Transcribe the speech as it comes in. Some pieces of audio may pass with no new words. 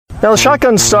Now, the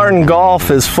shotgun start in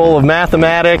golf is full of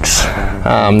mathematics.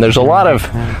 There's a lot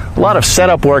of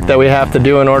setup work that we have to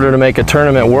do in order to make a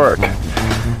tournament work.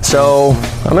 So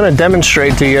I'm going to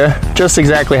demonstrate to you just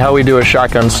exactly how we do a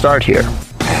shotgun start here.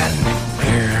 And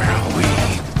here we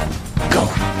go.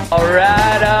 All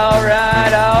right.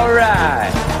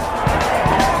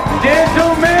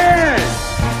 Gentlemen,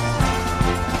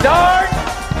 start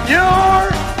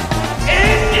your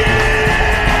engine!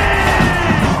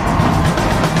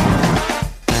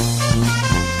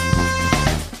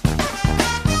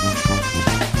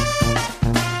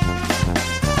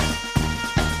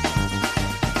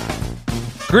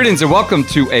 Greetings and welcome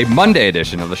to a Monday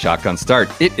edition of the Shotgun Start.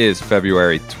 It is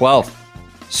February 12th.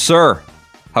 Sir,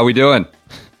 how we doing?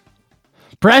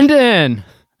 Brendan,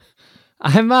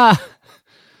 I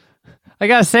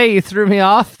gotta say, you threw me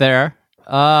off there.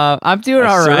 I'm doing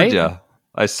all right.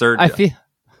 I served you.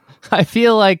 I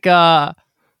feel like, I'm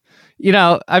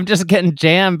just getting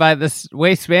jammed by this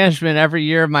waste management every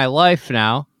year of my life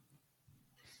now.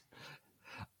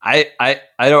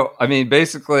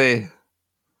 Basically,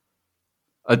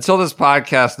 until this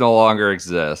podcast no longer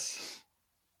exists,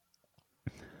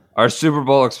 our Super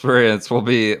Bowl experience will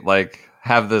be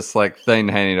have this thing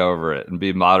hanging over it and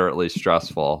be moderately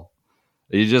stressful.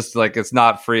 You just it's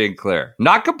not free and clear.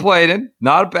 Not complaining,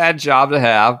 not a bad job to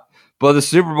have, but the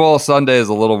Super Bowl Sunday is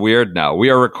a little weird now.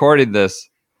 We are recording this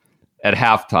at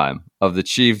halftime of the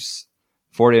Chiefs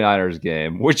 49ers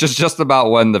game, which is just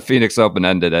about when the Phoenix Open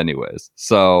ended anyways.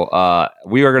 So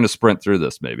we are going to sprint through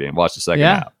this maybe and watch the second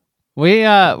half.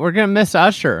 We're gonna miss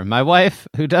Usher. My wife,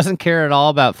 who doesn't care at all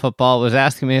about football, was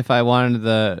asking me if I wanted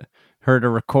her to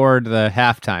record the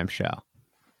halftime show.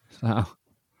 So I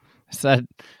said,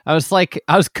 I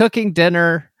was cooking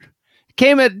dinner.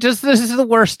 Came at this is the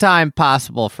worst time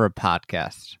possible for a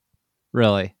podcast.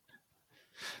 Really.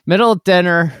 Middle of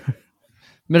dinner,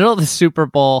 middle of the Super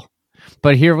Bowl.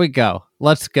 But here we go.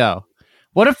 Let's go.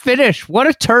 What a finish. What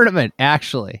a tournament,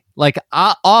 actually.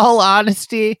 All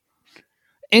honesty.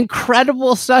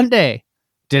 Incredible Sunday.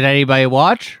 Did anybody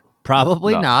watch?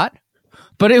 Probably not.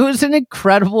 But it was an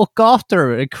incredible golf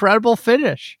tournament. Incredible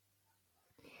finish.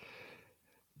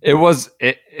 It was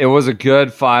a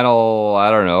good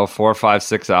final, 4, 5,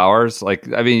 6 hours.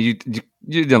 You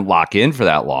didn't lock in for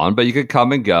that long, but you could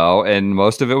come and go, and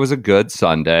most of it was a good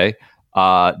Sunday.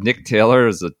 Nick Taylor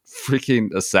is a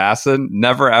freaking assassin.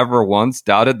 Never ever once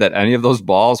doubted that any of those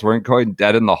balls weren't going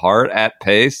dead in the heart at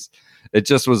pace. It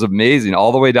just was amazing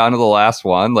all the way down to the last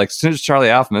one. As soon as Charley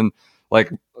Hoffman,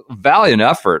 valiant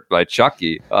effort by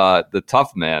Chucky, the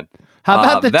tough man. How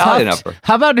about the valiant tuft? effort?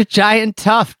 How about a giant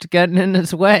tuft getting in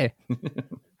his way?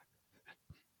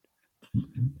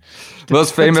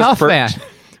 Most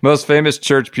famous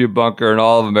church pew bunker in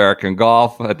all of American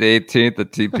golf at the 18th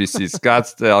at TPC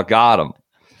Scottsdale. Got him.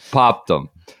 Popped him.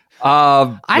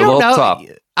 I don't know. Tough.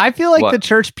 I feel like the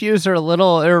church pews are a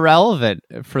little irrelevant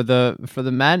for the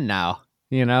men now.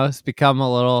 It's become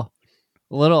a little.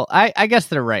 I guess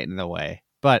they're right in the way,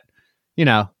 but it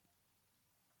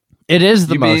is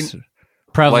the most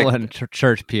prevalent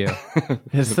church pew.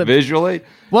 Visually,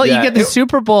 well, you get the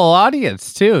Super Bowl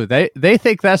audience too. They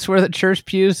think that's where the church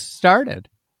pews started,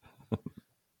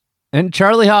 and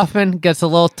Charley Hoffman gets a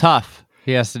little tough.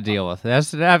 He has to deal with. He has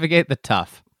to navigate the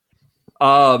tough.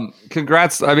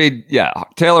 Congrats.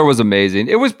 Taylor was amazing.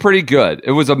 It was pretty good.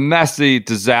 It was a messy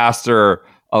disaster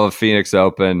of a Phoenix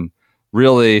Open,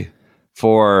 really,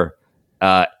 for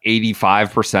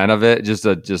 85% of it. Just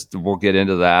we'll get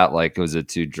into that. Was it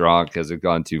too drunk? Has it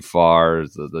gone too far?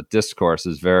 The discourse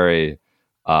is very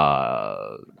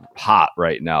hot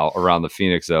right now around the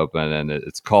Phoenix Open and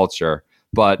its culture.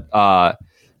 But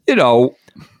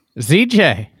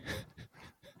ZJ,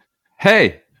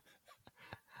 hey.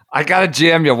 I got to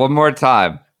jam you one more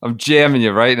time. I'm jamming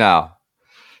you right now.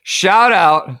 Shout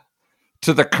out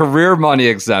to the career money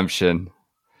exemption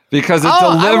because it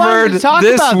delivered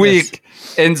this week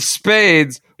in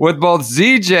spades with both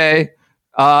ZJ,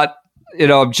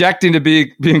 objecting to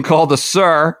being called a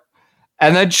sir,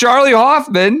 and then Charley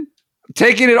Hoffman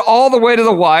taking it all the way to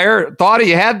the wire, thought he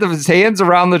had his hands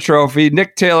around the trophy.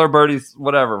 Nick Taylor birdied,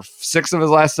 6 of his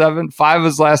last 7, 5 of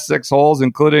his last 6 holes,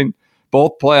 including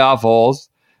both playoff holes.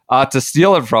 To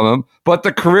steal it from him. But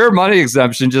the career money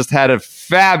exemption just had a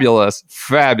fabulous,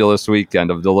 fabulous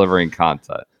weekend of delivering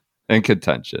content and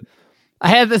contention. I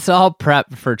had this all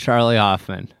prepped for Charley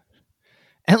Hoffman.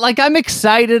 And I'm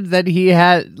excited that he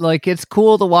had, it's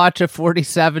cool to watch a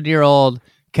 47-year-old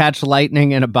catch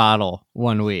lightning in a bottle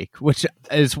one week, which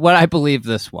is what I believe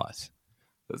this was.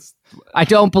 I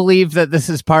don't believe that this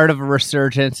is part of a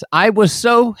resurgence. I was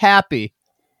so happy.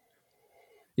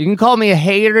 You can call me a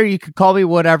hater. You could call me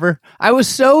whatever. I was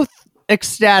so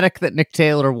ecstatic that Nick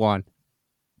Taylor won.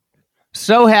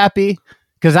 So happy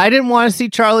because I didn't want to see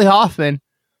Charley Hoffman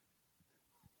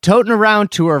toting around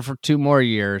tour for 2 more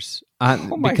years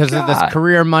because of this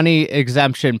career money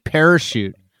exemption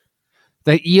parachute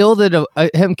that yielded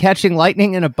him catching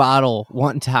lightning in a bottle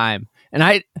one time.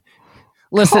 And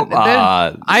listen,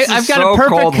 I've got a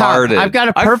perfect I've got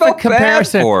a perfect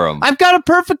comparison for him. I've got a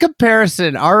perfect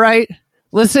comparison. All right.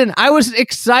 Listen, I was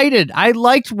excited. I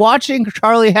liked watching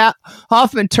Charley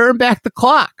Hoffman turn back the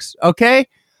clocks. Okay.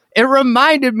 It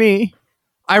reminded me,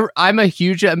 I'm a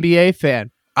huge NBA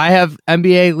fan. I have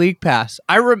NBA League Pass.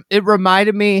 It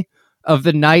reminded me of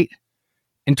the night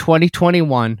in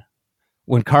 2021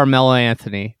 when Carmelo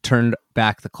Anthony turned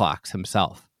back the clocks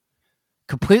himself.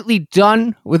 Completely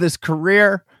done with his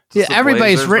career.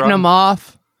 Everybody's written him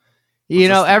off.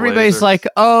 Everybody's like,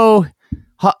 "Oh,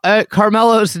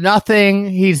 Carmelo's nothing.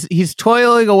 He's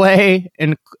toiling away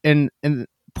in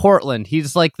Portland.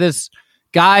 He's like this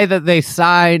guy that they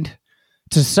signed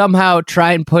to somehow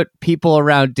try and put people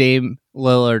around Dame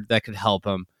Lillard that could help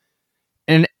him."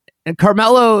 And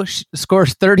Carmelo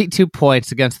scores 32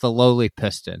 points against the lowly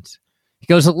Pistons. He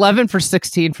goes 11 for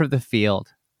 16 from the field.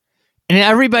 And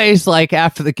everybody's like,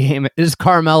 after the game, is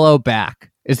Carmelo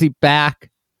back? Is he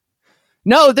back?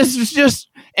 No, this was just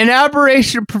an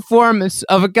aberration performance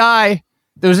of a guy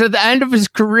that was at the end of his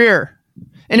career.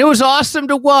 And it was awesome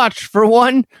to watch for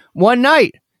one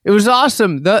night. It was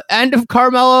awesome. The end of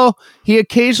Carmelo, he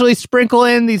occasionally sprinkle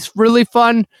in these really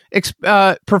fun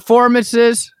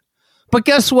performances. But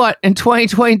guess what? In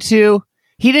 2022,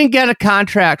 he didn't get a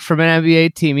contract from an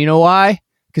NBA team. You know why?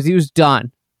 Because he was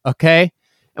done. Okay?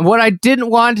 And what I didn't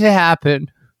want to happen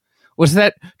was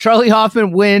that Charley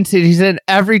Hoffman wins and he's in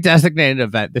every designated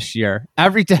event this year.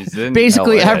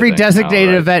 Basically LA, every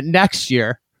designated event next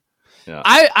year. Yeah.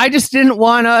 I just didn't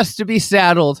want us to be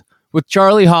saddled with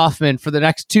Charley Hoffman for the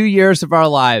next 2 years of our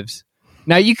lives.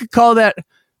 Now, you could call that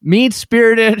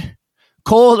mean-spirited,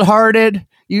 cold-hearted.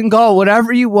 You can call it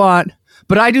whatever you want.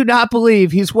 But I do not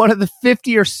believe he's one of the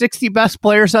 50 or 60 best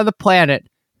players on the planet.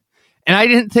 And I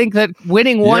didn't think that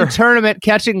winning one tournament,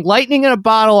 catching lightning in a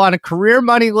bottle on a career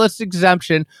money list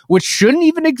exemption, which shouldn't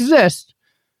even exist,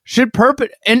 should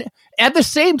And at the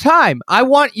same time, I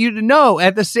want you to know,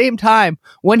 at the same time,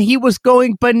 when he was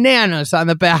going bananas on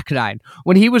the back nine,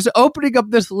 when he was opening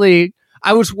up this league,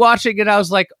 I was watching and I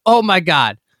was like, oh my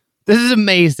God, this is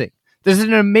amazing. This is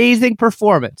an amazing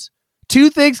performance. 2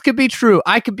 things could be true.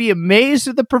 I could be amazed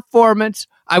at the performance.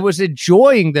 I was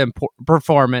enjoying the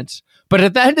performance. But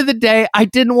at the end of the day, I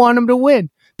didn't want him to win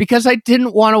because I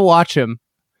didn't want to watch him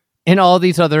in all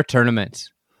these other tournaments.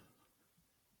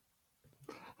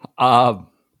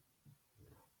 Okay.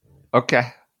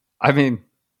 I mean,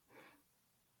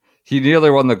 he nearly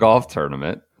won the golf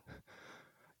tournament.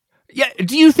 Yeah.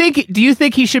 Do you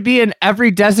think he should be in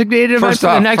every designated event for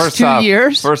the next 2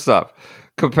 years? First up,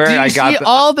 comparing, I got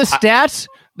all the stats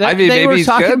that they were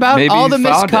talking about, maybe all the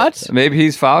missed cuts. Maybe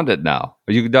he's found it now.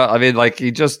 He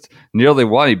just nearly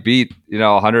won. He beat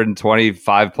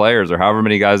 125 players or however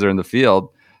many guys are in the field.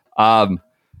 I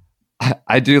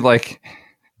do like.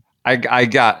 I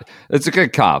got it's a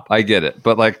good comp. I get it,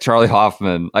 but like Charley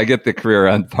Hoffman, I get the career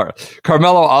end part.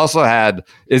 Carmelo also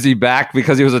is he back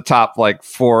because he was a top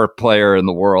 4 player in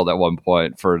the world at one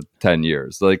point for 10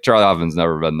 years. Like Charley Hoffman's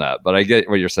never been that, but I get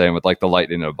what you're saying with the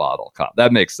lightning in a bottle comp.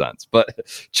 That makes sense. But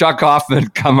Chuck Hoffman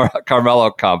Carmelo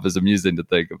comp is amusing to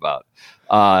think about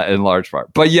in large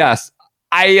part. But yes,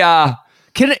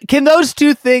 can those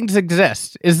 2 things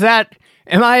exist?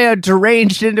 Am I a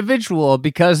deranged individual?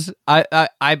 Because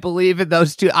I believe in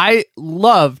those 2. I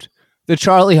loved the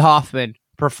Charley Hoffman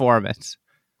performance.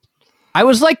 I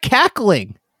was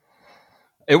cackling.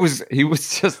 He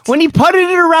was just when he putted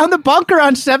it around the bunker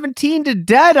on 17 to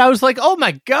dead. I was like, oh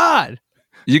my God.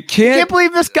 I can't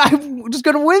believe this guy was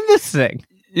going to win this thing.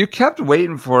 You kept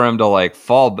waiting for him to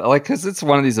fall, because it's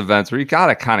one of these events where you got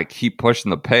to kind of keep pushing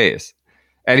the pace.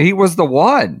 And he was the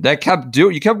one that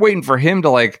you kept waiting for him to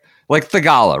like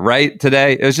Thagala, right?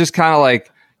 Today, it was just kind of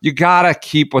you got to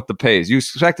keep with the pace. You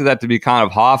expected that to be kind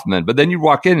of Hoffman, but then you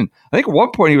walk in, and I think at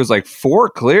one point he was 4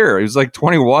 clear. He was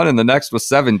 21 and the next was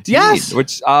 17, yes.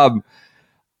 Which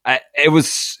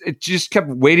it just kept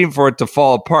waiting for it to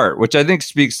fall apart, which I think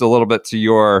speaks a little bit to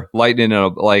your lightning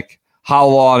of how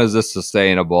long is this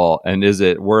sustainable and is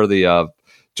it worthy of,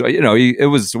 it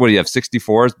was, what do you have,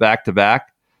 64s back to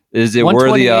back? Is it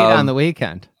worthy of on the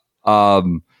weekend?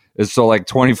 It's so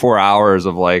 24 hours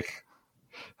of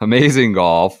amazing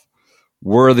golf,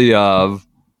 worthy of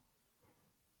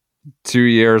 2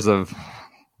 years of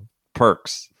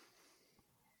perks.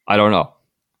 I don't know.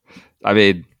 I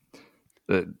mean,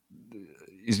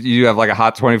 you have like a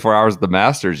hot 24 hours at the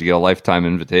Masters, you get a lifetime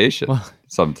invitation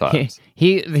sometimes.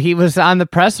 He was on the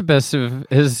precipice of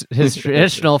his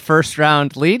traditional first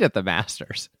round lead at the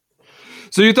Masters.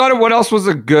 So you thought what else was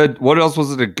it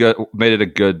made it a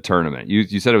good tournament?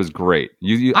 You said it was great.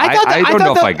 I don't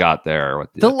know if I got there.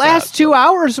 The last 2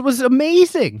 hours was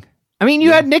amazing. I mean,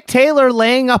 you had Nick Taylor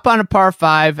laying up on a par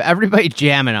 5, everybody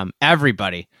jamming him,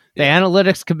 everybody. The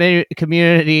analytics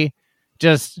community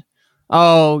just,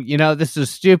 this is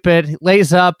stupid. He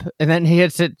lays up, and then he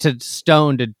hits it to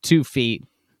stone to 2 feet.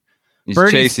 He's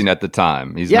chasing at the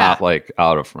time. He's not like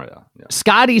out of front. Yeah.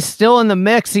 Scotty's still in the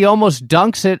mix. He almost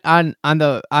dunks it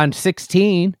on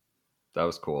 16. That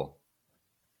was cool.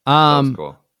 That was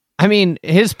cool. I mean,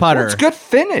 his putter. It's a good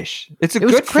finish. It's a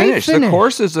good finish. The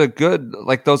course is a good.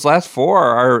 Like those last 4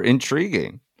 are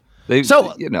intriguing.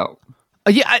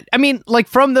 Yeah, I mean, like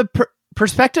from the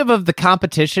perspective of the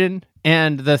competition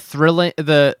and the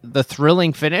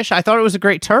thrilling finish, I thought it was a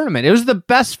great tournament. It was the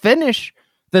best finish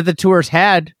that the tour's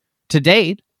had to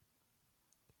date.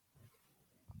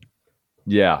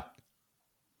 Yeah.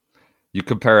 You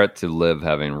compare it to LIV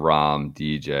having Rahm,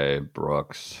 DJ,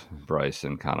 Brooks,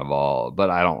 Bryson, kind of all, but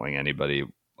I don't think anybody.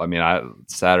 I mean,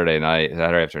 Saturday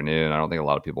afternoon, I don't think a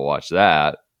lot of people watch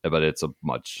that, but it's a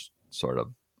much sort of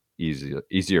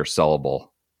easier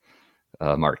sellable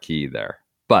marquee there.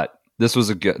 But this was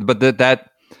a good. But that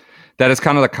is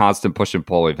kind of the constant push and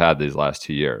pull we've had these last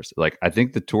 2 years. Like, I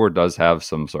think the tour does have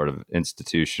some sort of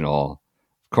institutional.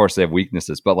 Of course, they have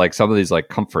weaknesses, but like some of these like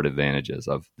comfort advantages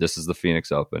of this is the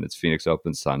Phoenix Open. It's Phoenix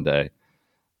Open Sunday,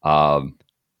 and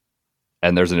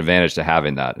there's an advantage to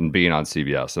having that and being on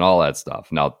CBS and all that stuff.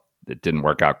 Now, it didn't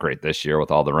work out great this year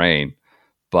with all the rain,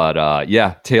 but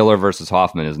Taylor versus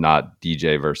Hoffman is not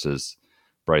DJ versus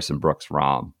Bryson Brooks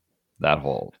Rahm. That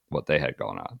whole what they had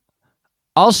going on.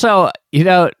 Also,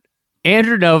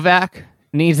 Andrew Novak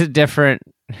needs a different.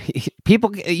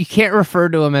 People, you can't refer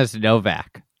to him as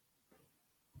Novak.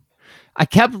 I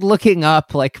kept looking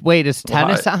up, like, wait, is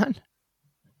tennis on?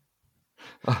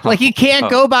 Like, you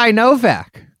can't go by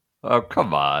Novak. Oh,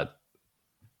 come on.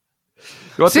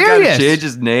 You want Serious? the guy to change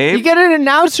his name? You get an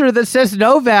announcer that says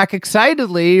Novak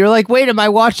excitedly. You're like, wait, am I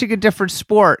watching a different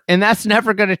sport? And that's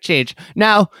never going to change.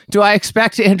 Now, do I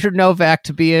expect Andrew Novak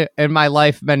to be in my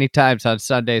life many times on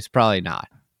Sundays? Probably not.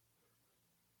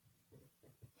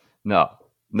 No,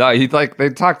 they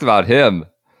talked about him.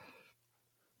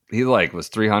 He was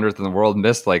 300th in the world,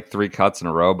 missed like 3 cuts in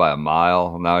a row by a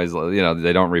mile. Now he's,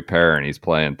 they don't repair, and he's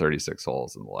playing 36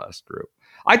 holes in the last group.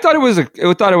 I thought it was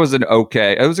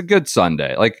a good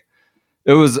Sunday. Like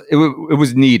it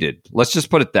was needed. Let's just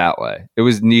put it that way. It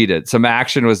was needed. Some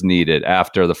action was needed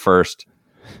after the first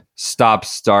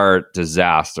stop-start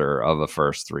disaster of the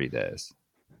first 3 days.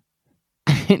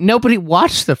 Nobody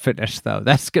watched the finish, though.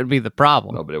 That's going to be the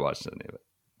problem. Nobody watched any of it.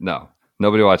 No,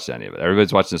 nobody watched any of it.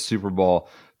 Everybody's watching the Super Bowl.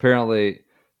 Apparently,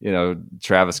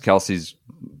 Travis Kelce's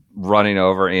running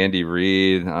over Andy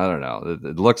Reid. I don't know.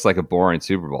 It looks like a boring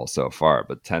Super Bowl so far,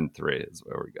 but 10-3 is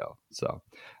where we go. So,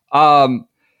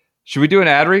 should we do an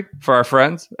ad read for our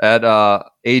friends at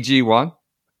AG1?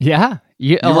 Yeah,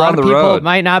 a lot of people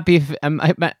might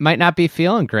not be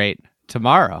feeling great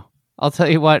tomorrow. I'll tell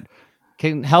you what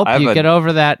can help you get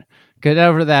over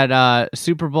that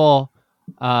Super Bowl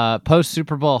post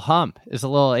Super Bowl hump is a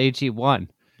little AG1.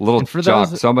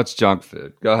 So much junk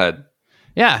food. Go ahead.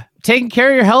 Yeah, taking care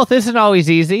of your health isn't always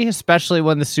easy, especially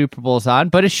when the Super Bowl's on,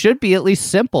 but it should be at least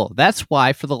simple. That's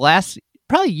why for the last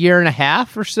probably year and a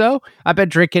half or so, I've been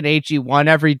drinking AG1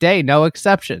 every day, no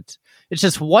exceptions. It's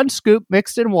just 1 scoop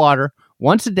mixed in water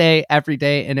once a day, every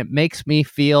day, and it makes me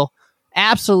feel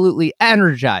absolutely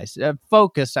energized,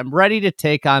 focused. I'm ready to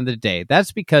take on the day.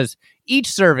 That's because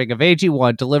each serving of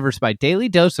AG1 delivers my daily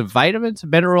dose of vitamins,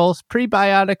 minerals,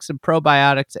 prebiotics, and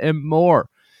probiotics, and more.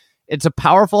 It's a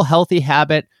powerful, healthy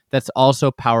habit that's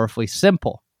also powerfully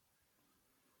simple.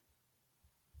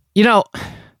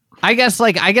 I guess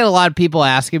I get a lot of people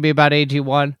asking me about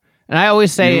AG1, and I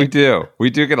always say we do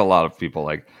get a lot of people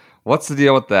like, what's the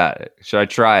deal with that? Should I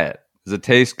try it? Does it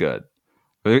taste good?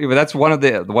 But that's one of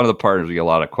the partners we get a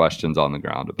lot of questions on the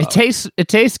ground about. It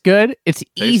tastes good. It's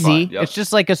easy. Yep. It's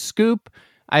just like a scoop.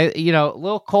 A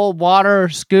little cold water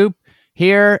scoop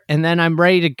here, and then I'm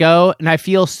ready to go, and I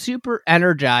feel super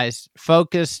energized,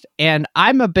 focused, and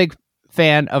I'm a big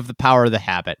fan of the power of the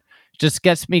habit. It just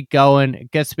gets me going. It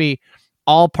gets me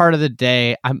all part of the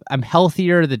day. I'm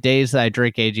healthier the days that I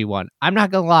drink AG1. I'm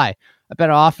not gonna lie. I've been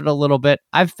off it a little bit.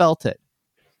 I've felt it.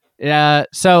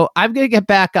 So I'm gonna get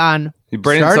back on. You're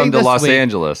bringing some to Los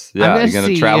Angeles. Yeah, you're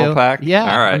going to travel pack? Yeah,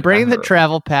 all right. I'm bringing the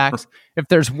travel packs. If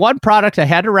there's one product I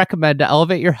had to recommend to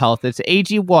elevate your health, it's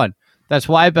AG1. That's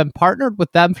why I've been partnered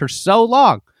with them for so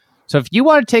long. So if you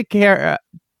want to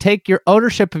take your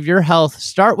ownership of your health,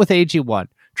 start with AG1.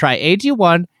 Try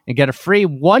AG1 and get a free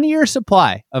 1-year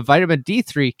supply of vitamin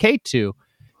D3, K2,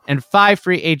 and 5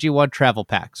 free AG1 travel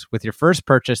packs with your first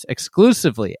purchase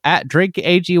exclusively at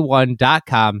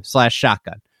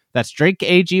drinkag1.com/shotgun. That's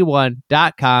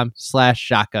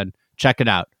drinkag1.com/shotgun. Check it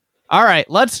out. All right,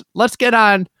 let's get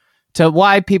on to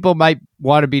why people might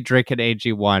want to be drinking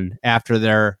AG1 after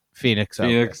their Phoenix.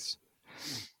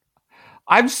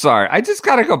 I'm sorry. I just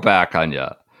got to go back on you.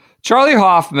 Charley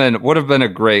Hoffman would have been a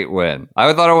great win.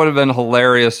 I thought it would have been a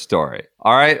hilarious story.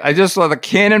 All right. I just saw the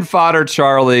cannon fodder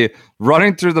Charley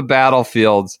running through the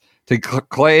battlefields to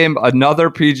claim another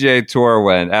PGA Tour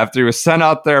win after he was sent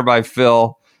out there by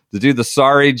Phil to do the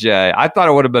sorry Jay. I thought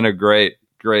it would have been a great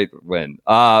win.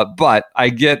 But I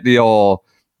get the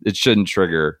it shouldn't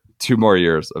trigger 2 more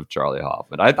years of Charley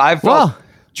Hoffman. I felt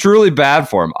truly bad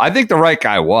for him. I think the right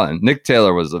guy won. Nick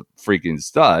Taylor was a freaking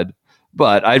stud.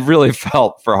 But I really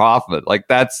felt for Hoffman. Like,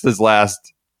 that's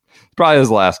probably his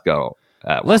last go.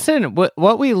 Listen,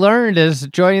 what we learned is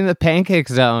joining the pancake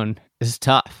zone is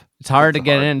tough. It's hard to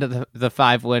get into the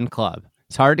 5-win club.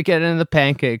 It's hard to get into the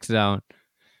pancake zone.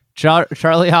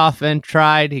 Charley Hoffman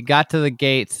tried. He got to the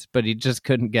gates, but he just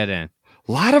couldn't get in.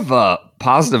 A lot of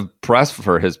positive press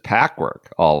for his pack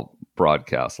work all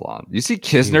broadcast long. You see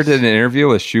Kisner did an interview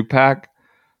with Shoepack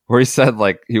where he said,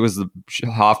 like,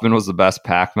 Hoffman was the best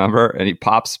pack member, and he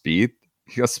popped Spieth.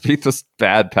 He goes, Spieth was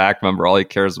bad pack member. All he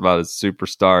cares about is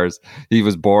superstars. He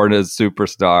was born as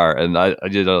superstar, and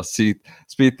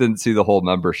Spieth didn't see the whole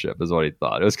membership, is what he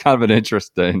thought. It was kind of an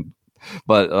interesting,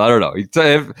 but I don't know.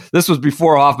 If this was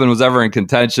before Hoffman was ever in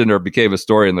contention or became a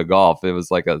story in the golf. It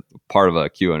was like a part of a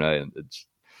Q&A and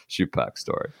Shoepack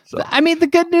story. So. I mean, the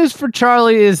good news for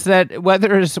Charley is that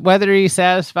whether he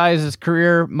satisfies his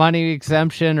career money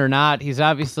exemption or not, he's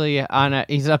obviously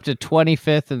he's up to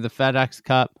 25th in the FedEx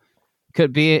Cup.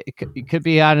 Could be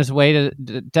on his way to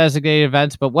designated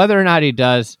events, but whether or not he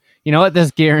does, you know what?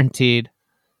 This guaranteed.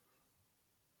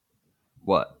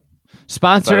 What?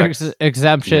 Sponsor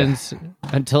exemptions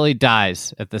until he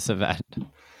dies at this event.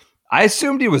 I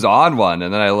assumed he was on one,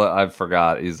 and then I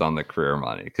forgot he's on the career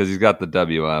money because he's got the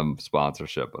WM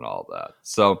sponsorship and all that.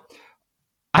 So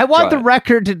I want the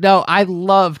record to know I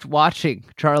loved watching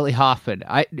Charley Hoffman.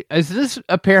 Is this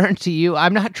apparent to you?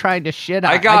 I'm not trying to shit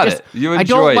on. I got it. You enjoyed I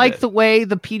don't like the way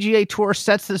the PGA Tour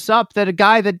sets this up, that a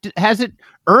guy that hasn't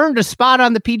earned a spot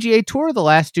on the PGA Tour the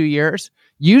last 2 years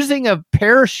using a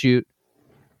parachute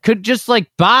could just like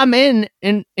bomb in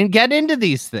and get into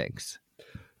these things.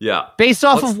 Yeah. Based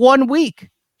off of 1 week.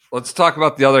 Let's talk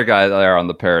about the other guy there on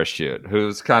the parachute,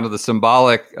 who's kind of the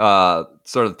symbolic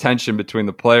sort of tension between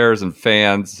the players and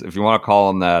fans, if you want to call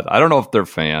them that. I don't know if they're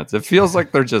fans. It feels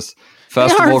like they're just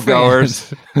festival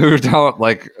goers who don't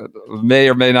may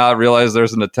or may not realize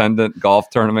there's an attendant golf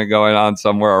tournament going on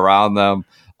somewhere around them.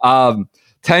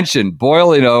 Tension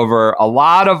boiling over. A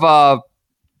lot of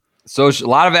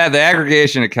the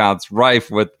aggregation accounts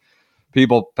rife with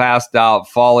people passed out,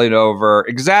 falling over,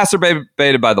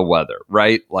 exacerbated by the weather,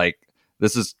 right? Like,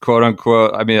 this is quote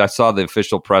unquote. I mean, I saw the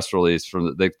official press release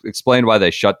they explained why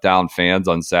they shut down fans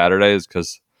on Saturdays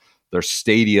because their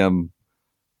stadium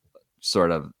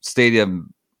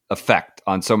effect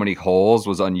on so many holes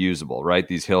was unusable, right?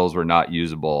 These hills were not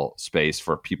usable space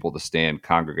for people to stand,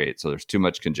 congregate. So there's too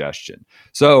much congestion.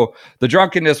 So the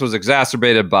drunkenness was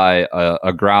exacerbated by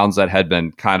a grounds that had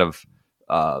been kind of,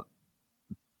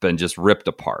 been just ripped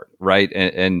apart, right?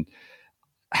 And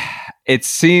it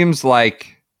seems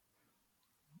like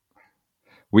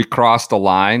we crossed a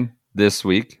line this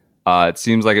week. It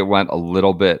seems like it went a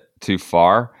little bit too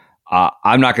far.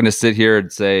 I'm not going to sit here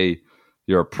and say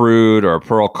you're a prude or a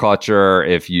pearl clutcher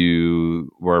if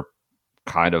you were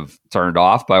kind of turned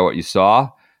off by what you saw.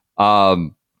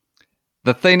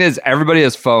 The thing is, everybody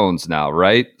has phones now,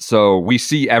 right? So we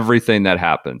see everything that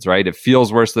happens, right? It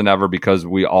feels worse than ever because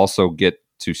we also get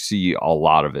to see a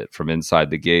lot of it from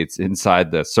inside the gates, inside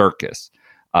the circus,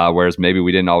 whereas maybe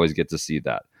we didn't always get to see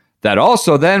that. That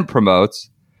also then promotes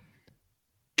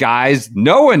guys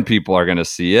knowing people are going to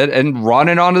see it and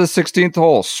running onto the 16th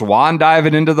hole, swan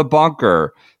diving into the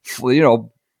bunker,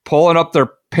 pulling up their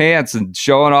pants and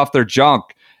showing off their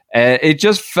junk. And it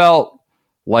just felt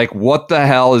like, what the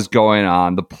hell is going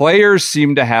on? The players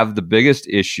seem to have the biggest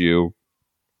issue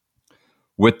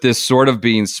with this sort of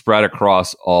being spread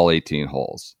across all 18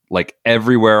 holes, like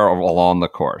everywhere along the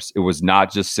course. It was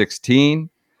not just 16.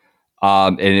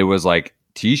 And it was like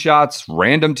tee shots,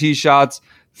 random tee shots,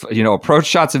 approach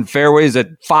shots and fairways at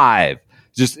 5.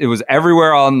 it was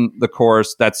everywhere on the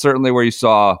course. That's certainly where you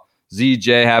saw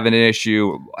ZJ having an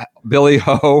issue. Billy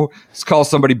Ho calls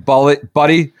somebody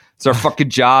buddy. It's our fucking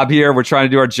job here. We're trying to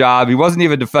do our job. He wasn't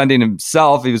even defending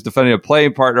himself. He was defending a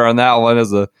playing partner on that one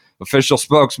as the official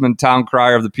spokesman, town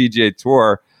crier of the PGA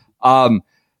Tour.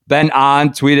 Ben On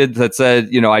tweeted that said,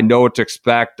 I know what to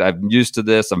expect. I'm used to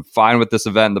this. I'm fine with this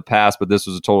event in the past, but this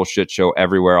was a total shit show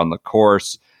everywhere on the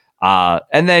course.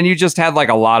 And then you just had like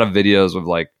a lot of videos of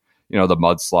like, the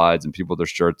mudslides and people with their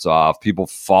shirts off, people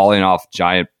falling off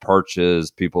giant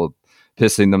perches, people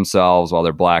pissing themselves while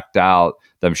they're blacked out,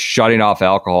 them shutting off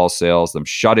alcohol sales, them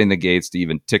shutting the gates to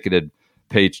even ticketed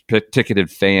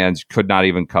fans could not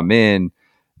even come in.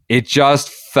 It just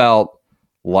felt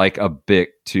like a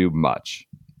bit too much.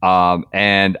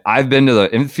 And I've been to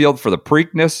the infield for the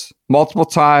Preakness multiple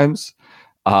times.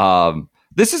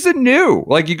 This isn't new.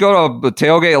 Like you go to a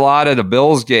tailgate lot at a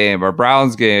Bills game or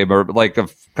Browns game or like a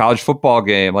college football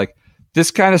game. Like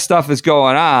this kind of stuff is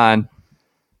going on.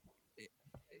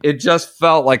 It just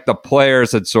felt like the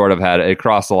players had sort of had it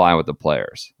crossed the line with the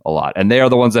players a lot. And they are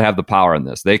the ones that have the power in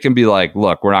this. They can be like,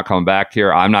 look, we're not coming back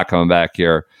here. I'm not coming back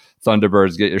here.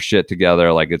 Thunderbirds, get your shit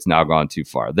together. Like it's now gone too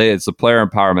far. It's the player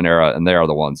empowerment era, and they are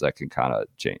the ones that can kind of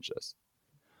change this.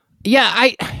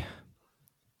 Yeah,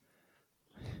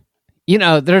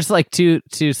 there's like two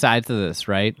sides to this,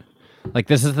 right? Like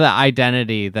this is the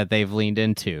identity that they've leaned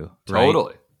into, right?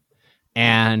 Totally.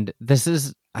 And this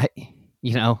is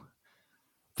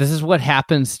what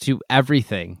happens to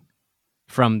everything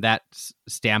from that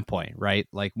standpoint, right?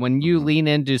 Like when you lean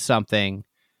into something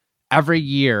every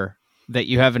year that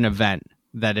you have an event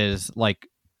that is like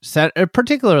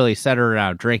particularly centered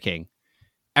around drinking,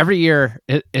 every year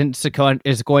is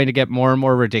going to get more and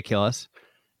more ridiculous,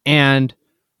 and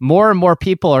more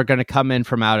people are going to come in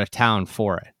from out of town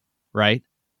for it, right?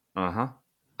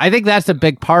 I think that's a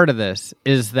big part of this,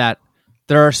 is that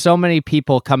there are so many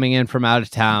people coming in from out of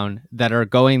town that are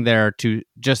going there to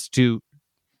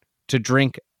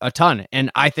drink a ton.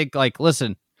 And I think, like,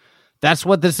 listen, that's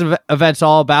what this event's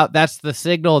all about. That's the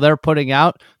signal they're putting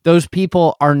out. Those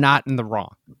people are not in the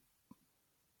wrong.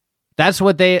 That's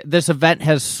what this event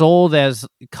has sold as,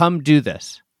 come do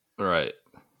this. Right.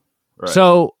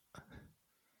 So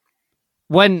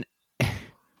when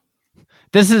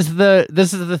this is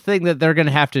the thing that they're going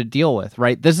to have to deal with,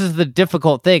 right? This is the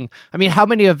difficult thing. I mean, how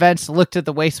many events looked at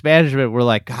the waste management were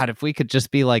like, God, if we could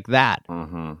just be like that,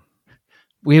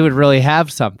 we would really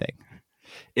have something.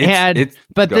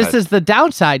 But this is the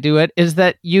downside to it, is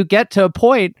that you get to a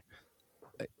point,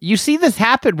 you see this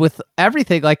happen with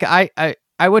everything. Like I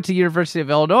went to University of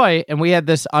Illinois and we had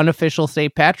this unofficial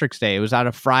St. Patrick's Day. It was on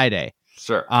a Friday.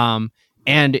 Sure.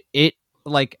 And it,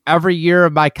 like every year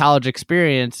of my college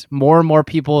experience, more and more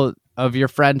people of your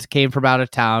friends came from out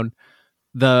of town.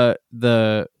 The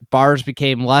bars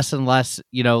became less and less,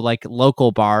 like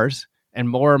local bars, and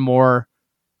more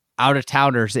out of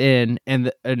towners in,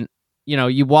 and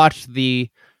you watch the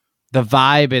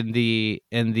vibe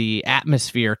and the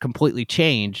atmosphere completely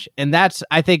change. And that's,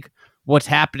 I think, what's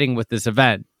happening with this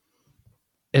event,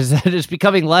 is that it's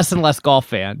becoming less and less golf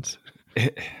fans.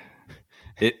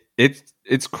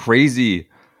 It's crazy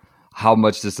how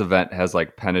much this event has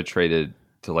like penetrated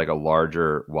to like a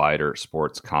larger, wider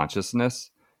sports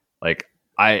consciousness. Like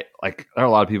there are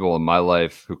a lot of people in my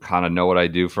life who kind of know what I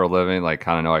do for a living, like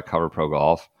kind of know I cover pro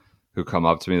golf, who come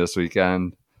up to me this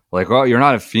weekend like, "Well, you're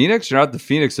not in Phoenix? You're not at the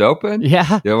Phoenix Open?"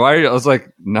 Yeah. Why are you? I was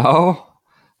like, "No,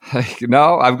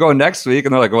 no, I'm going next week."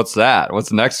 And they're like, "What's that?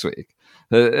 What's next week?"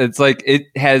 It's like it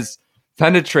has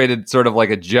penetrated sort of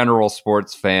like a general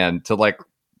sports fan to like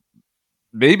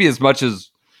maybe as much as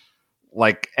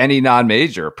like any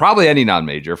non-major, probably any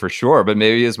non-major for sure, but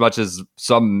maybe as much as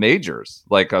some majors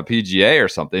like a PGA or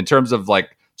something, in terms of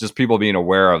like just people being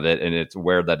aware of it and it's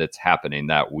aware that it's happening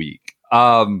that week.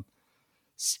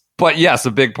 But yes,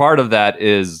 a big part of that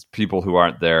is people who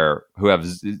aren't there, who have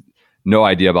no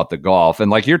idea about the golf.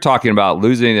 And like you're talking about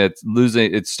losing,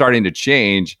 it's starting to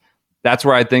change. That's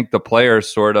where I think the players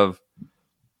sort of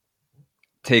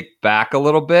take back a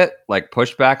little bit, like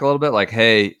push back a little bit, like,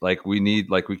 hey, like we need,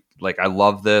 I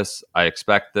love this, I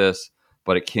expect this,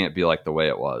 but it can't be like the way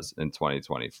it was in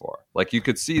 2024. Like you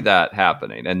could see that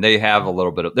happening, and they have a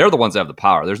little bit of, they're the ones that have the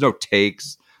power. There's no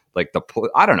takes, like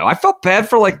I don't know. I felt bad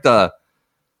for the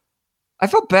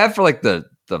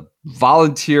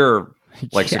volunteer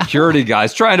security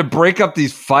guys trying to break up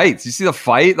these fights. You see the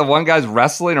fight, the one guy's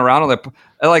wrestling around and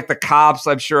like the cops,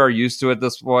 I'm sure, are used to it at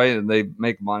this point and they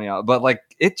make money out. But like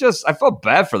I felt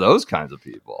bad for those kinds of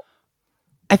people.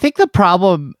 I think the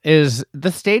problem is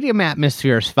the stadium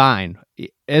atmosphere is fine.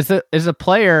 as a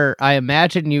player, I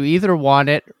imagine you either want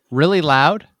it really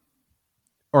loud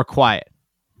or quiet.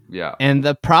 Yeah. And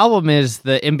the problem is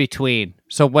the in between.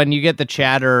 So when you get the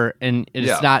chatter and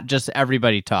it's not just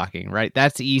everybody talking, right?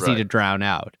 That's easy to drown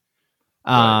out.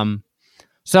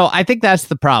 So I think that's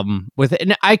the problem with it.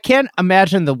 And I can't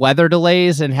imagine the weather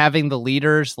delays and having the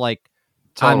leaders like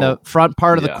on the front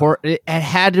part of the court. It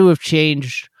had to have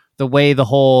changed the way the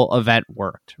whole event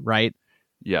worked, right?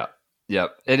 Yeah.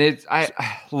 Yep. And it's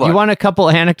look. You want a couple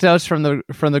anecdotes from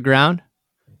the ground?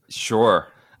 Sure.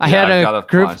 I had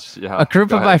a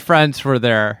group of my friends were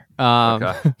there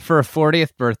for a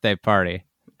 40th birthday party.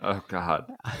 Oh God.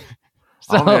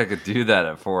 So, I don't think I could do that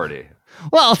at 40.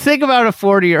 Well, think about a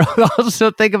 40-year-old. Also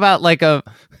think about like a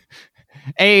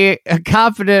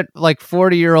confident like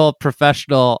 40-year-old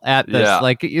professional at this. Yeah.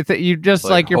 Like you just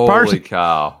like you're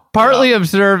partly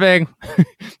observing,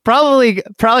 probably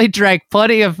drank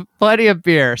plenty of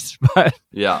beers, but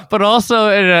also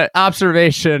in an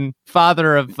observation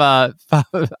father of 3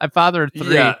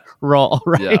 role,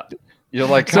 right? Yeah. You're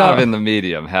like kind of in the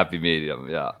happy medium.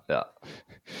 Yeah. Yeah.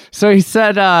 So he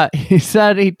said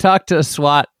he talked to a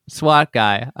SWAT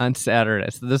guy on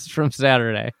Saturday. So this is from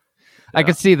Saturday. Yeah. I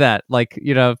could see that. Like,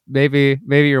 maybe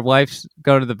your wife's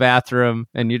go to the bathroom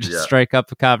and you just strike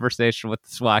up a conversation with the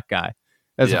SWAT guy.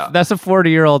 That's a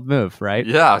 40-year-old move, right?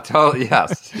 Yeah, totally.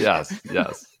 Yes. Hey,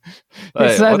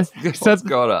 what's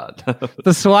going on?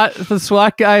 The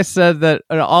SWAT guy said that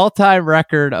an all-time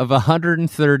record of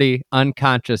 130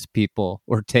 unconscious people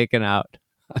were taken out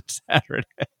on Saturday.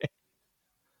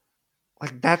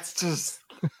 Like, that's just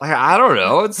like, I don't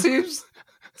know. It seems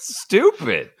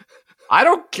stupid.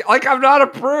 I'm not a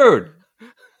prude.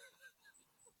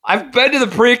 I've been to the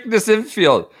Preakness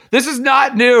infield. This is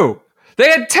not new. They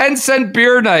had 10-cent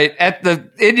beer night at the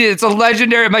Indian. It's a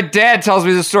legendary. My dad tells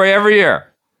me this story every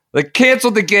year. They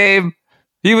canceled the game.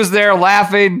 He was there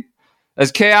laughing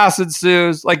as chaos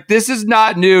ensues. Like, this is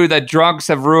not new that drunks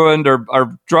have ruined or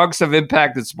drunks have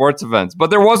impacted sports events.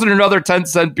 But there wasn't another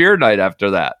 10-cent beer night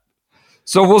after that.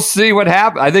 So we'll see what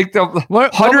happens. I think the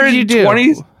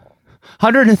 120,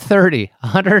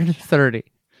 130.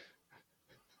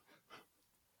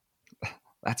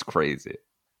 That's crazy.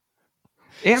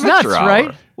 Amateur hour,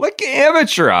 right? Like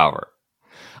amateur hour.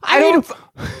 I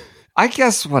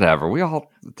guess whatever. We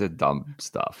all did dumb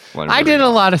stuff. I did a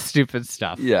lot of stupid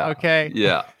stuff. Yeah. Okay.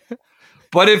 Yeah.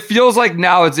 But it feels like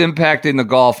now it's impacting the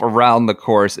golf around the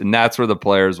course, and that's where the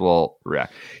players will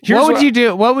react. What would you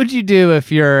do? What would you do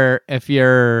if you're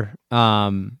the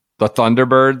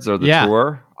Thunderbirds or the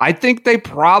tour? I think they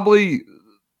probably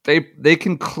they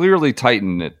can clearly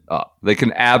tighten it up. They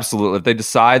can absolutely, if they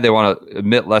decide they want to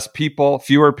admit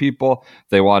fewer people,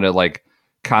 they want to like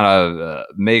kind of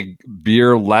make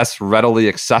beer less readily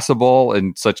accessible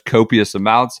in such copious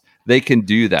amounts. They can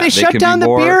do that. They shut down the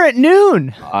beer at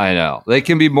noon. I know. They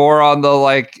can be more on the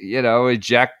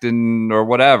eject or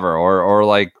whatever, or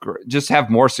like just have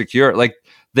more secure. Like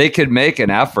they could make an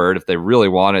effort if they really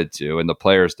wanted to, and the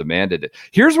players demanded it.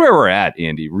 Here's where we're at,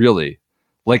 Andy. Really,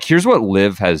 like here's what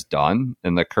LIV has done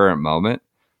in the current moment.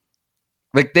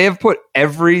 Like they have put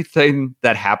everything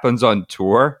that happens on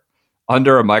tour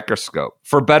under a microscope,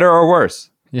 for better or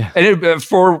worse. Yeah, and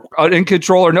for in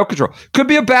control or no control, could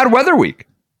be a bad weather week.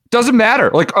 Doesn't matter.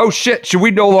 Like, oh shit, should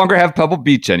we no longer have Pebble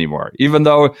Beach anymore? Even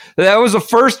though that was the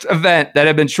first event that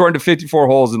had been shortened to 54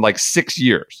 holes in like 6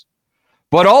 years.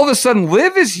 But all of a sudden,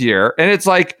 LIV is here, and it's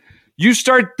like you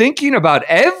start thinking about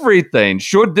everything.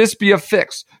 Should this be a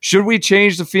fix? Should we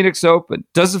change the Phoenix Open?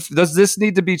 Does this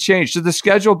need to be changed? Should the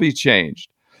schedule be changed?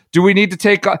 Do we need to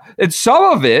take... And some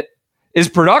of it is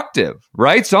productive,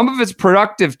 right? Some of it's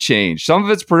productive change. Some of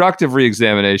it's productive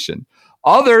reexamination.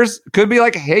 Others could be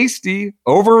like hasty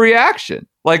overreaction,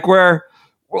 like where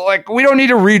we're like, we don't need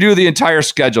to redo the entire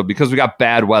schedule because we got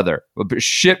bad weather,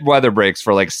 shit weather breaks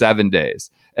for like 7 days,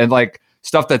 and like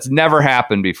stuff that's never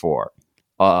happened before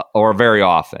or very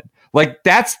often. Like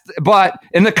that's, but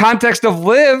in the context of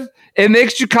LIV, it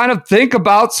makes you kind of think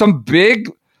about some big,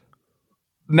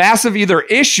 massive either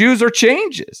issues or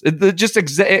changes.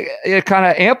 It kind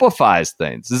of amplifies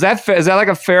things. Is that like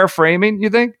a fair framing, you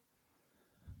think?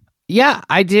 Yeah,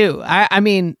 I do. I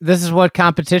mean, this is what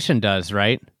competition does,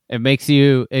 right? It makes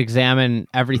you examine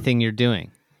everything you're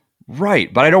doing.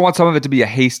 Right, but I don't want some of it to be a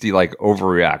hasty like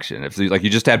overreaction. If like you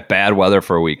just had bad weather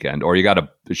for a weekend, or you got a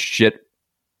shit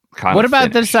kind What of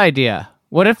about finish. this idea?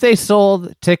 What if they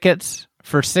sold tickets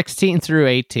for 16 through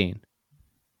 18?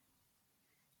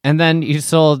 And then you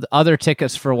sold other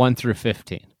tickets for 1 through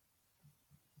 15?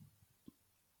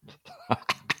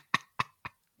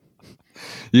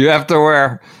 You have to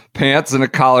wear pants and a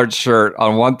collared shirt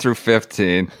on 1 through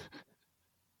 15,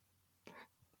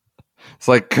 It's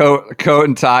like coat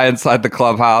and tie inside the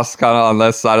clubhouse, kind of on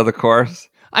this side of the course.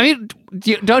 I mean,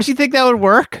 don't you think that would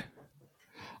work?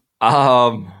 I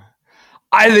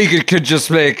think it could just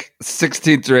make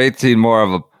 16 through 18 more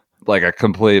of a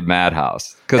complete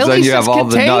madhouse. Because then you have all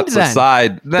the nuts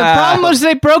aside. The problem was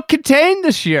they broke contain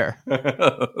this year.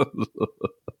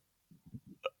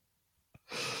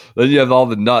 Then you have all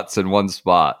the nuts in one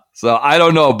spot. So I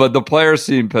don't know, but the players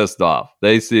seem pissed off.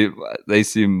 They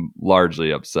seem largely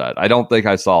upset. I don't think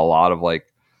I saw a lot of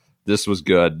this was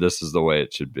good, this is the way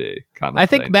it should be kind of I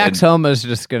think thing. Max Homa's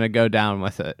just going to go down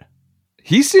with it.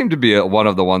 He seemed to be one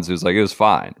of the ones who's like, it was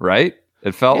fine, right?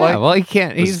 It felt like. Well, he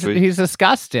can't. He's a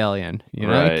Scottsdalian.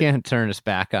 Right. He can't turn his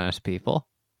back on his people.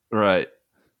 Right.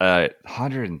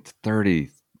 130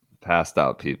 passed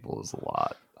out people is a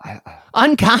lot.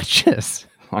 Unconscious.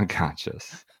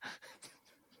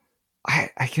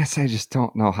 I guess I just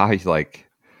don't know how you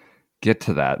get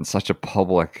to that in such a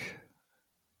public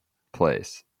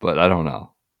place, but I don't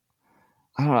know.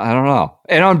 I don't know.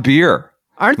 And on beer,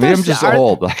 I'm just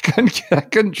old. I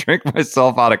couldn't drink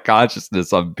myself out of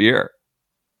consciousness on beer.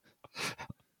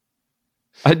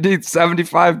 I need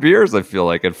 75 beers. I feel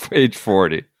like at age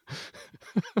 40.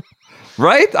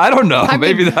 Right? I don't know.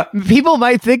 Maybe that people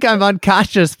might think I'm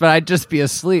unconscious, but I'd just be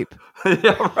asleep.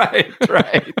 Yeah,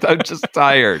 right. I'm just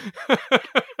tired.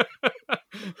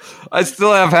 I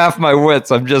still have half my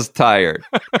wits. I'm just tired.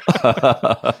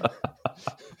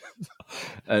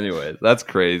 Anyway, that's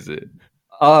crazy.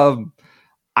 I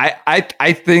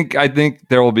think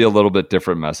there will be a little bit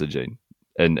different messaging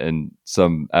and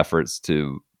some efforts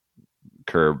to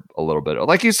curb a little bit.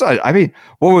 Like you said, I mean,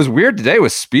 what was weird today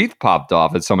was Spieth popped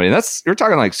off at somebody. And you're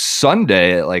talking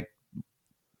Sunday at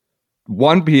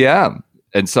 1 p.m.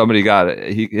 and somebody got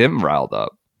him riled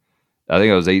up. I think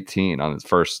it was 18 on his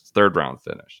third round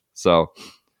finish. So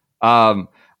I'm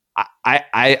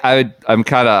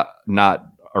kind of not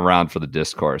around for the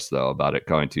discourse though about it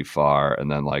going too far. And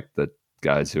then the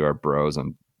guys who are bros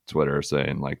on Twitter are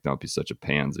saying don't be such a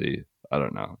pansy. I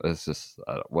don't know. It's just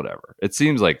whatever. It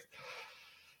seems like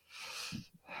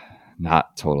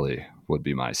not totally would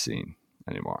be my scene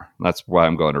anymore. That's why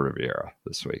I'm going to Riviera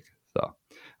this week. So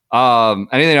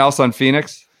anything else on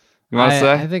Phoenix you want to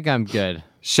say? I think I'm good.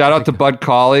 Shout out to Bud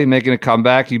Cauley making a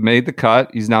comeback. He made the cut.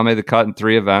 He's now made the cut in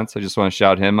 3 events. I just want to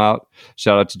shout him out.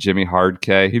 Shout out to Jimmy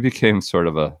Hardkay. He became sort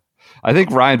of I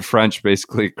think Ryan French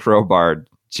basically crowbarred,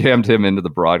 jammed him into the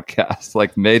broadcast,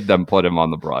 made them put him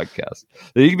on the broadcast.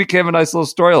 He became a nice little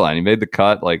storyline. He made the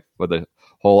cut with a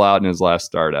hole out in his last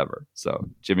start ever. So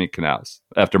Jimmy Knaus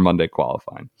after Monday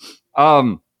qualifying.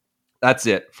 That's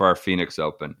it for our Phoenix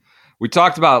Open. We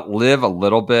talked about LIV a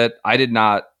little bit. I did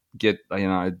not get,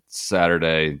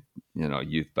 Saturday,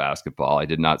 youth basketball. I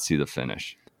did not see the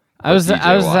finish. I was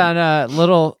on a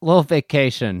little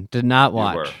vacation. Did not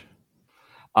watch.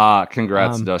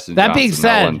 Congrats, Dustin. That Johnson. being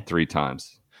said, won 3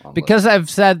 times. Because I've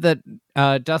said that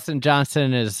Dustin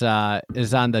Johnson is on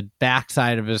the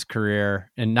backside of his career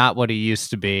and not what he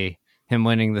used to be. Him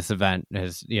winning this event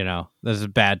is, this is a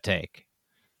bad take.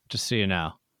 Just so you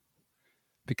know,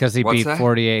 because he beat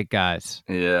 48 guys.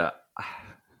 Yeah.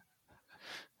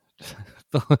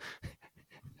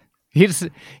 He's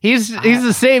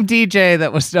the same DJ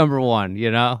that was number 1,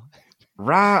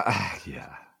 Right.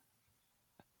 Yeah.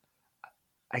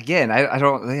 Again, I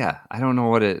don't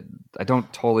know I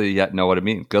don't totally yet know what it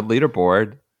means. Good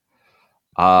leaderboard.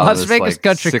 Las Vegas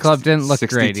Country Club didn't look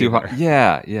great either.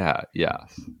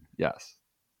 Yes.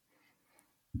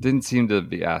 Didn't seem to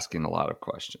be asking a lot of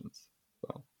questions.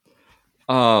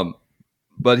 So.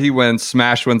 But he wins.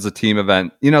 Smash wins the team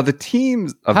event. The team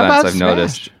events I've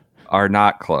noticed are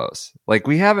not close.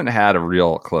 We haven't had a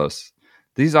real close.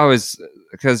 These always,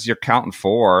 because you're counting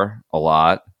 4 a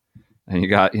lot. And you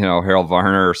got, Harold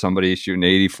Varner or somebody shooting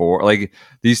 84.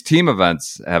 These team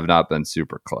events have not been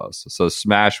super close. So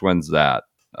Smash wins that.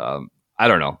 I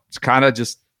don't know. It's kind of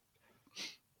just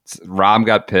Rahm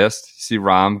got pissed. You see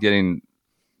Rahm getting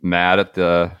mad at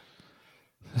the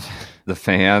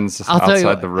fans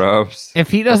outside the ropes.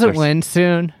 If he doesn't win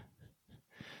soon,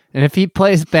 and if he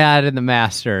plays bad in the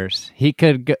Masters, he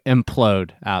could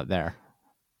implode out there.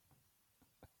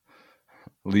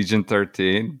 Legion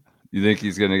 13. You think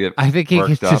he's going to get? I think he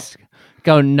could just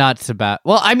go nuts about.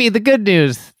 Well, I mean, the good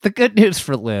news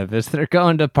for LIV is they're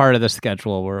going to part of the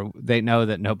schedule where they know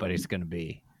that nobody's going to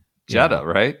be Jeddah,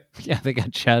 right? Yeah, they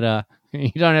got Jeddah.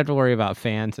 You don't have to worry about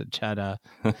fans at Jeddah.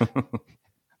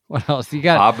 What else you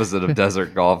got? Opposite of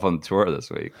Desert Golf on tour this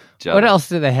week. Jeddah. What else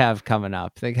do they have coming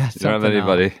up? They got. You don't have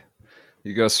anybody. Else.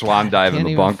 You go swan dive in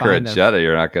the bunker at Jeddah,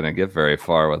 you're not going to get very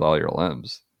far with all your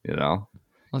limbs.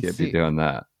 Can't be doing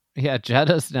that. Yeah,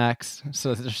 Jeddah's next.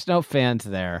 So there's no fans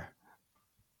there.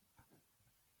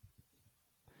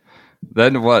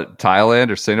 Then what? Thailand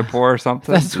or Singapore or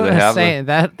something? That's what I'm saying.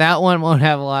 That one won't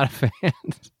have a lot of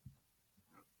fans.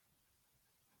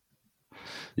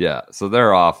 Yeah, so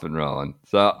they're off and rolling.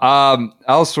 So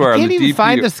elsewhere, I can't on the even DP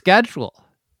find the schedule.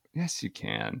 Yes, you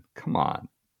can. Come on.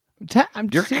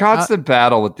 Your constant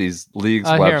battle with these leagues'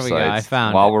 here websites we go. I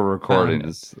found while it. we're recording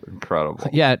is incredible.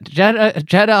 Yeah,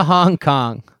 Jeddah, Hong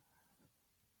Kong.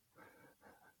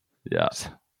 Yeah.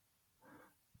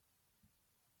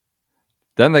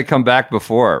 Then they come back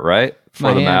before it, right? For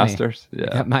Miami. the Masters. Yeah.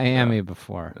 Got Miami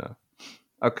before. Yeah.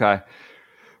 Okay.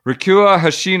 Rikua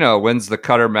Hashino wins the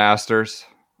Qatar Masters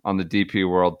on the DP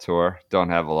World Tour. Don't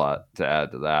have a lot to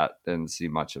add to that. Didn't see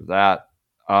much of that.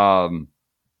 And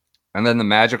then the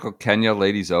magical Kenya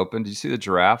Ladies Open. Did you see the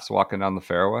giraffes walking down the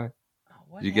fairway?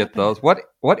 Did you get those? What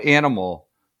animal?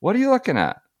 What are you looking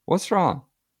at? What's wrong?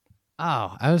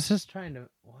 Oh, I was just trying to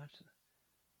watch.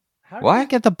 How did What? they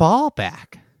get the ball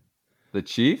back? The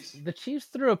Chiefs? The Chiefs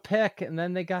threw a pick and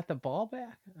then they got the ball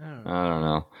back? I don't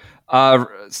know.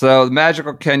 So the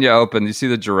magical Kenya Open, you see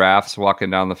the giraffes walking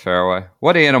down the fairway.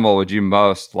 What animal would you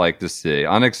most like to see?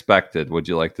 Unexpected would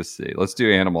you like to see? Let's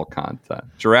do animal content.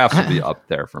 Giraffes would be up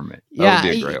there for me. That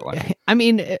would be a great one. I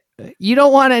mean, you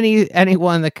don't want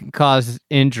anyone that can cause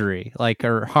injury, like,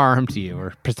 or harm to you,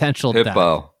 or potential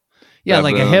hippo. Death. Yeah,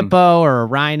 baboon. like a hippo or a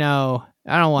rhino.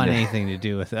 I don't want anything to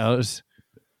do with those.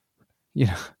 You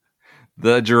know.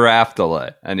 The giraffe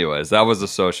delay. Anyways, that was a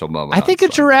social moment. I think a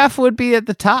giraffe would be at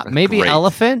the top. Maybe Great.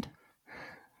 Elephant.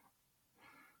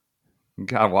 You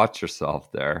gotta watch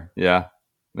yourself there. Yeah,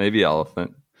 maybe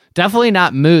elephant. Definitely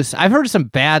not moose. I've heard some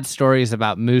bad stories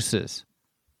about mooses.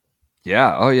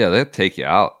 Yeah. Oh, yeah. They'll take you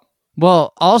out.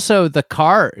 Well, also the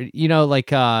car. You know, like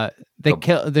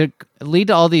they lead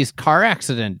to all these car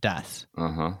accident deaths.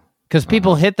 Because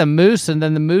people hit the moose, and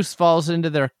then the moose falls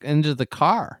into the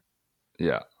car.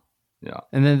 Yeah. Yeah.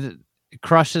 And then it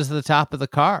crushes the top of the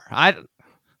car.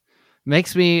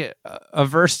 Makes me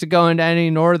averse to going to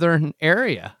any northern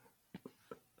area.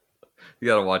 You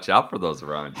got to watch out for those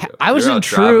around you. I was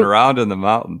driving around in the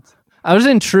mountains. I was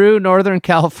in true Northern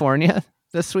California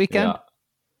this weekend.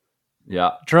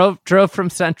 Yeah. Drove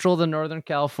from Central to Northern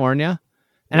California,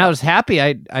 and I was happy.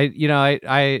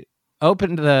 I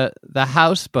opened the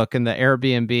house book in the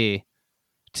Airbnb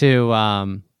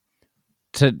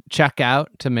to check out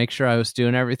to make sure I was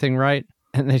doing everything right.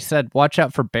 And they said, watch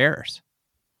out for bears.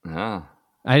 Yeah.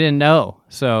 I didn't know.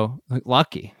 So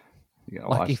lucky. You gotta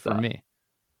lucky watch for that. me.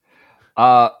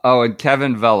 And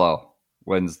Kevin Velo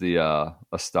wins the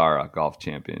Astara Golf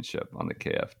Championship on the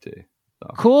KFT. So.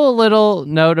 Cool little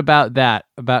note about that,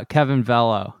 about Kevin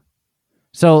Velo.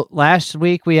 So last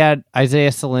week we had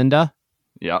Isaiah Salinda.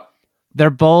 Yep. They're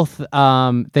both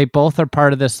they both are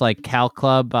part of this like Cal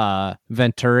Club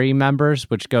Venturi members,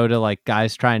 which go to like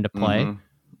guys trying to play,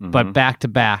 but back to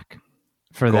back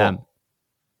for them.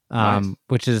 Nice.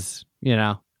 Which is,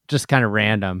 just kind of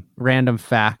random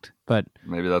fact, but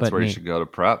maybe that's where you should go to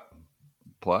prep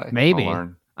play. Maybe.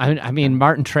 Learn. I mean,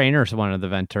 Martin Trainer's one of the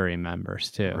Venturi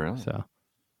members too. Really? So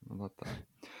How about that?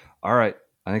 All right.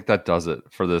 I think that does it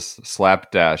for this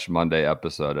Slapdash Monday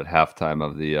episode at halftime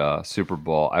of the Super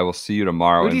Bowl. I will see you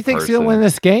tomorrow. Who do you think's going to win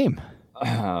this game?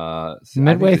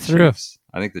 Midway through.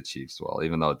 I think the Chiefs will,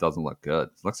 even though it doesn't look good.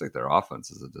 It looks like their offense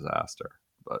is a disaster,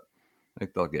 but I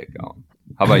think they'll get going.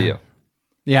 How about you?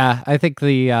 Yeah, I think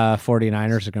the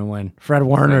 49ers are going to win. Fred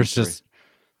Warner's just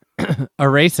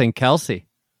erasing Kelsey.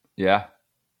 Yeah.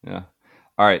 Yeah.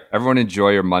 All right, everyone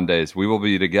enjoy your Mondays. We will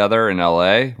be together in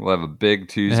LA. We'll have a big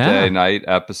Tuesday night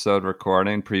episode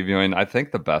recording, previewing, I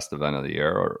think, the best event of the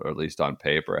year, or at least on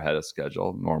paper, ahead of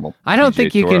schedule, normal. I don't PGA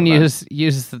think you Tour can event.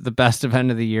 use the best event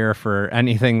of the year for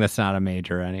anything that's not a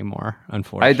major anymore,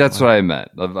 unfortunately. That's what I meant.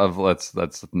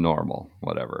 That's normal,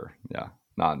 whatever. Yeah,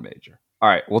 non-major. All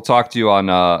right, we'll talk to you on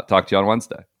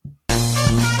Wednesday.